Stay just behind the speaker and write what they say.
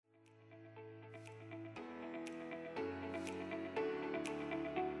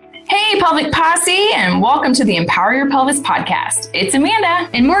Pelvic Posse, and welcome to the Empower Your Pelvis podcast. It's Amanda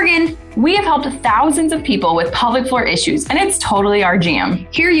and Morgan. We have helped thousands of people with pelvic floor issues, and it's totally our jam.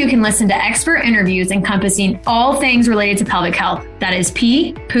 Here you can listen to expert interviews encompassing all things related to pelvic health. That is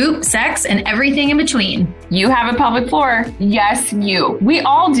pee, poop, sex, and everything in between. You have a pelvic floor. Yes, you. We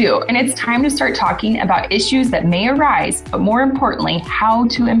all do. And it's time to start talking about issues that may arise, but more importantly, how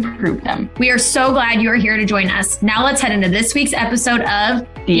to improve them. We are so glad you are here to join us. Now let's head into this week's episode of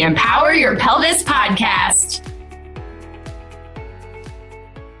the Empower Your Pelvis podcast.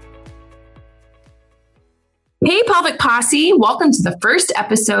 Hey, Pelvic Posse. Welcome to the first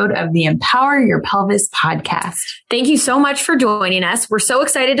episode of the Empower Your Pelvis podcast. Thank you so much for joining us. We're so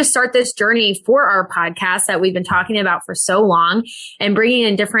excited to start this journey for our podcast that we've been talking about for so long and bringing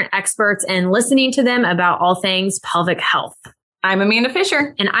in different experts and listening to them about all things pelvic health. I'm Amanda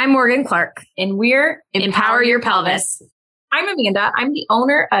Fisher. And I'm Morgan Clark. And we're Empower Your Pelvis. I'm Amanda. I'm the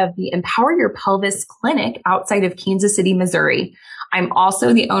owner of the Empower Your Pelvis Clinic outside of Kansas City, Missouri. I'm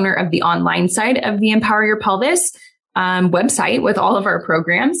also the owner of the online side of the Empower Your Pelvis website with all of our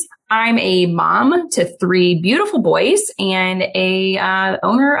programs. I'm a mom to 3 beautiful boys and a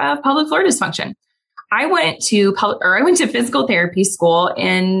owner of pelvic floor dysfunction. I went to physical therapy school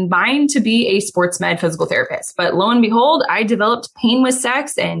in mind to be a sports med physical therapist. But lo and behold, I developed pain with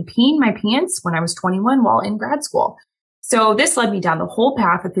sex and peeing my pants when I was 21 while in grad school. So this led me down the whole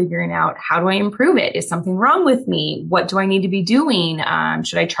path of figuring out, how do I improve it? Is something wrong with me? What do I need to be doing?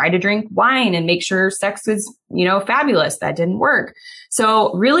 Should I try to drink wine and make sure sex is, fabulous? That didn't work.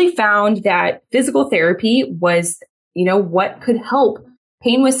 So really found that physical therapy was, what could help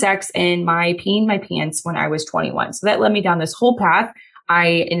pain with sex and my peeing my pants when I was 21. So that led me down this whole path.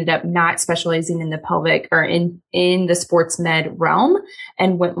 I ended up not specializing in the pelvic or in the sports med realm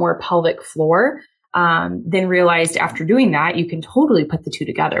and went more pelvic floor. Then realized after doing that, you can totally put the two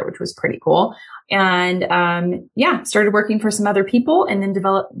together, which was pretty cool. And, started working for some other people and then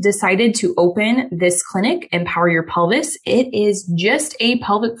decided to open this clinic, Empower Your Pelvis. It is just a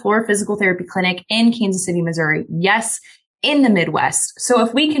pelvic floor physical therapy clinic in Kansas City, Missouri. Yes, in the Midwest. So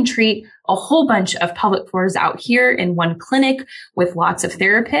if we can treat a whole bunch of pelvic floors out here in one clinic with lots of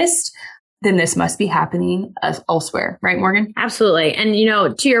therapists, then this must be happening elsewhere. Right, Morgan? Absolutely. And,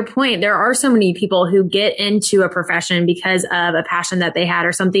 to your point, there are so many people who get into a profession because of a passion that they had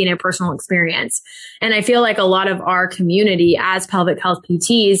or something in a personal experience. And I feel like a lot of our community as pelvic health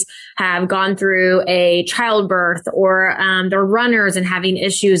PTs have gone through a childbirth or they're runners and having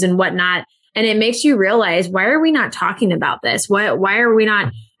issues and whatnot. And it makes you realize, why are we not talking about this? Why are we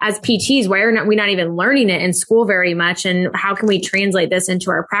not, as PTs, why are we not even learning it in school very much? And how can we translate this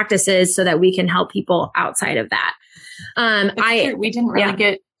into our practices so that we can help people outside of that? We didn't really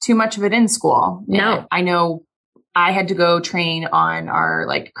get too much of it in school. No. I know I had to go train on our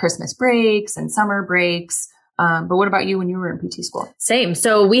Christmas breaks and summer breaks. But what about you when you were in PT school? Same.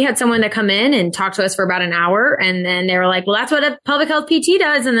 So we had someone that come in and talk to us for about an hour. And then they were like, well, that's what a pelvic health PT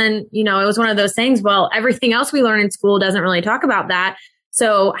does. And then, it was one of those things. Well, everything else we learn in school doesn't really talk about that.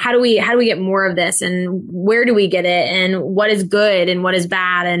 So how do we get more of this, and where do we get it, and what is good and what is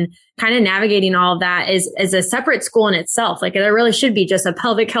bad, and kind of navigating all of that is a separate school in itself. There really should be just a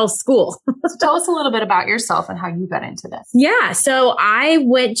pelvic health school. So tell us a little bit about yourself and how you got into this. Yeah. So I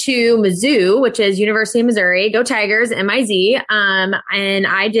went to Mizzou, which is University of Missouri, go Tigers, MIZ. And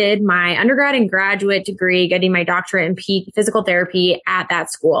I did my undergrad and graduate degree, getting my doctorate in physical therapy at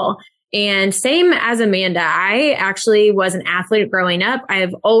that school. And same as Amanda, I actually was an athlete growing up.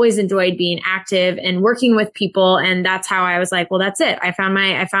 I've always enjoyed being active and working with people. And that's how I was like, well, that's it. I found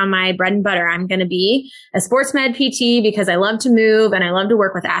my bread and butter. I'm going to be a sports med PT because I love to move and I love to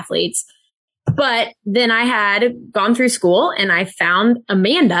work with athletes. But then I had gone through school and I found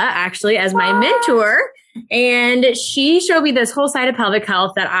Amanda actually as my mentor. And she showed me this whole side of pelvic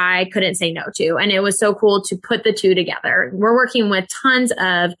health that I couldn't say no to. And it was so cool to put the two together. We're working with tons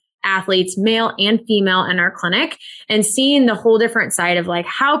of athletes, male and female, in our clinic, and seeing the whole different side of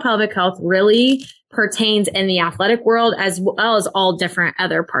how pelvic health really pertains in the athletic world, as well as all different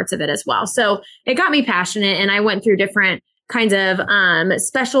other parts of it as well. So it got me passionate, and I went through different kinds of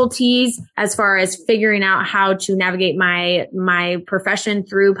specialties as far as figuring out how to navigate my profession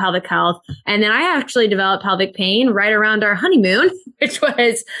through pelvic health. And then I actually developed pelvic pain right around our honeymoon, which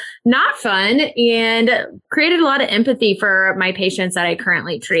was not fun, and created a lot of empathy for my patients that I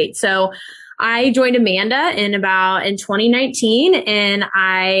currently treat. So I joined Amanda in 2019, and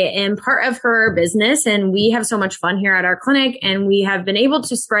I am part of her business, and we have so much fun here at our clinic, and we have been able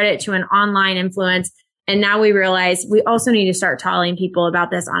to spread it to an online influence. And now we realize we also need to start telling people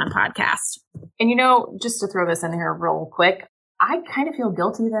about this on a podcast. And just to throw this in here real quick, I kind of feel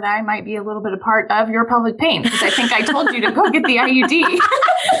guilty that I might be a little bit a part of your pelvic pain because I think I told you to go get the IUD.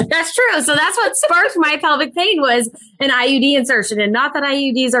 That's true. So that's what sparked my pelvic pain was an IUD insertion. And not that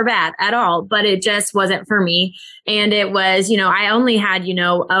IUDs are bad at all, but it just wasn't for me. And it was, I only had,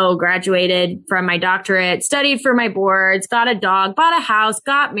 graduated from my doctorate, studied for my boards, got a dog, bought a house,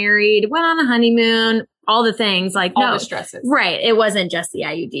 got married, went on a honeymoon, all the things like all the stresses. Right. It wasn't just the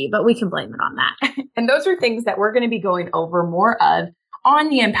IUD, but we can blame it on that. And those are things that we're going to be going over more of on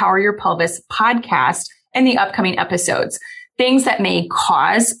the Empower Your Pelvis podcast in the upcoming episodes. Things that may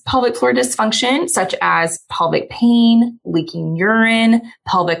cause pelvic floor dysfunction, such as pelvic pain, leaking urine,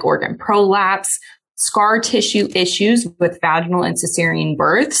 pelvic organ prolapse, scar tissue issues with vaginal and cesarean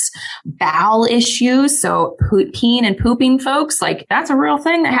births, bowel issues. So peeing and pooping, folks, like that's a real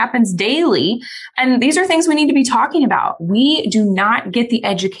thing that happens daily. And these are things we need to be talking about. We do not get the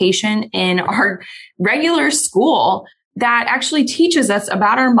education in our regular school that actually teaches us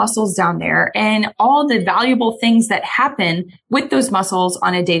about our muscles down there and all the valuable things that happen with those muscles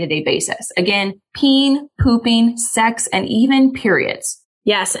on a day-to-day basis. Again, peeing, pooping, sex, and even periods.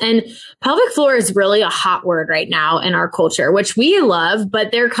 Yes. And pelvic floor is really a hot word right now in our culture, which we love,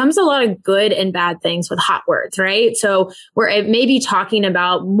 but there comes a lot of good and bad things with hot words, right? So we're maybe talking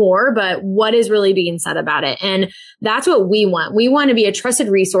about more, but what is really being said about it? And that's what we want. We want to be a trusted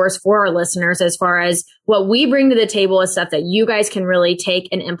resource for our listeners as far as what we bring to the table is stuff that you guys can really take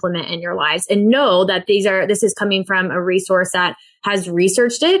and implement in your lives and know that this is coming from a resource that has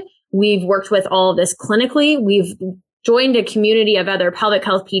researched it. We've worked with all of this clinically. We've joined a community of other pelvic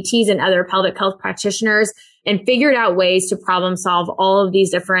health PTs and other pelvic health practitioners and figured out ways to problem solve all of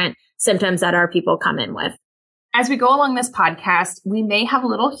these different symptoms that our people come in with. As we go along this podcast, we may have a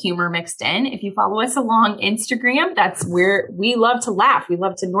little humor mixed in. If you follow us along Instagram, that's where we love to laugh. We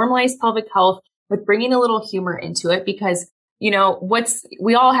love to normalize pelvic health with bringing a little humor into it because, we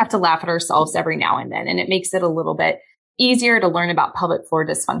all have to laugh at ourselves every now and then, and it makes it a little bit easier to learn about pelvic floor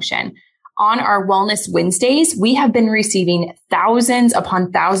dysfunction. On our Wellness Wednesdays, we have been receiving thousands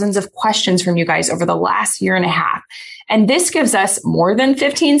upon thousands of questions from you guys over the last year and a half. And this gives us more than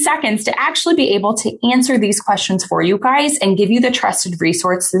 15 seconds to actually be able to answer these questions for you guys and give you the trusted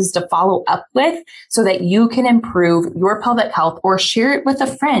resources to follow up with so that you can improve your pelvic health or share it with a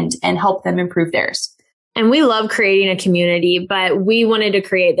friend and help them improve theirs. And we love creating a community, but we wanted to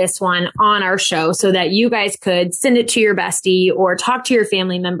create this one on our show so that you guys could send it to your bestie or talk to your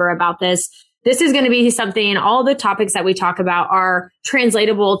family member about this. This is going to be something, all the topics that we talk about are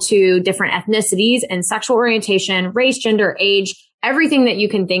translatable to different ethnicities and sexual orientation, race, gender, age, everything that you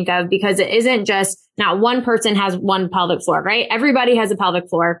can think of, because it isn't just not one person has one pelvic floor, right? Everybody has a pelvic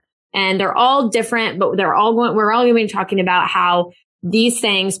floor and they're all different, but we're all going to be talking about how these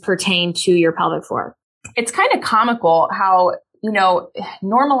things pertain to your pelvic floor. It's kind of comical how,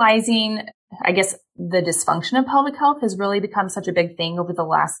 normalizing, I guess, the dysfunction of pelvic health has really become such a big thing over the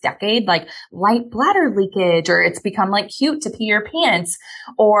last decade, like light bladder leakage, or it's become like cute to pee your pants,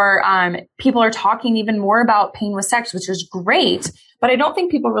 or people are talking even more about pain with sex, which is great. But I don't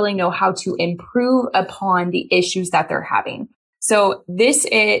think people really know how to improve upon the issues that they're having. So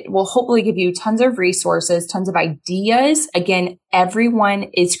it will hopefully give you tons of resources, tons of ideas. Again, everyone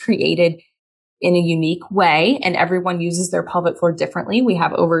is created in a unique way, and everyone uses their pelvic floor differently. We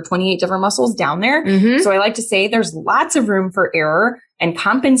have over 28 different muscles down there. Mm-hmm. So I like to say there's lots of room for error and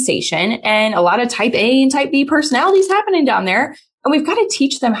compensation and a lot of type A and type B personalities happening down there. And we've got to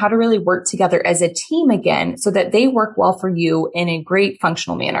teach them how to really work together as a team again so that they work well for you in a great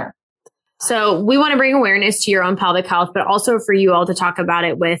functional manner. So we want to bring awareness to your own pelvic health, but also for you all to talk about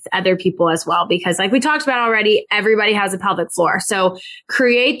it with other people as well. Because like we talked about already, everybody has a pelvic floor. So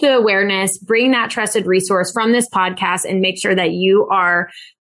create the awareness, bring that trusted resource from this podcast and make sure that you are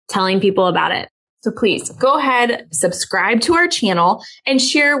telling people about it. So please go ahead, subscribe to our channel and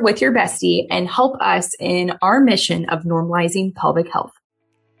share with your bestie and help us in our mission of normalizing pelvic health.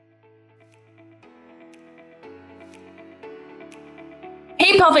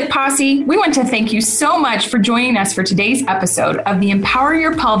 Hey, Pelvic Posse, we want to thank you so much for joining us for today's episode of the Empower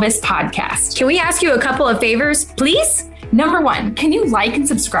Your Pelvis podcast. Can we ask you a couple of favors, please? Number one, can you like and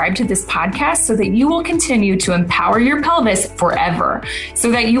subscribe to this podcast so that you will continue to empower your pelvis forever,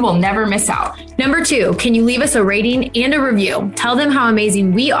 so that you will never miss out? Number two, can you leave us a rating and a review? Tell them how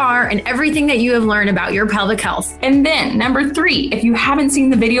amazing we are and everything that you have learned about your pelvic health. And then number three, if you haven't seen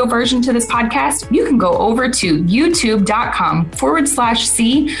the video version to this podcast, you can go over to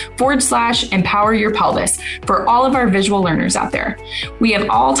youtube.com/C/empower your pelvis for all of our visual learners out there. We have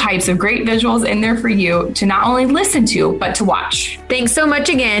all types of great visuals in there for you to not only listen to, but to watch. Thanks so much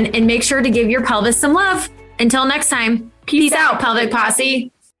again, and make sure to give your pelvis some love. Until next time. Peace out, Pelvic Posse.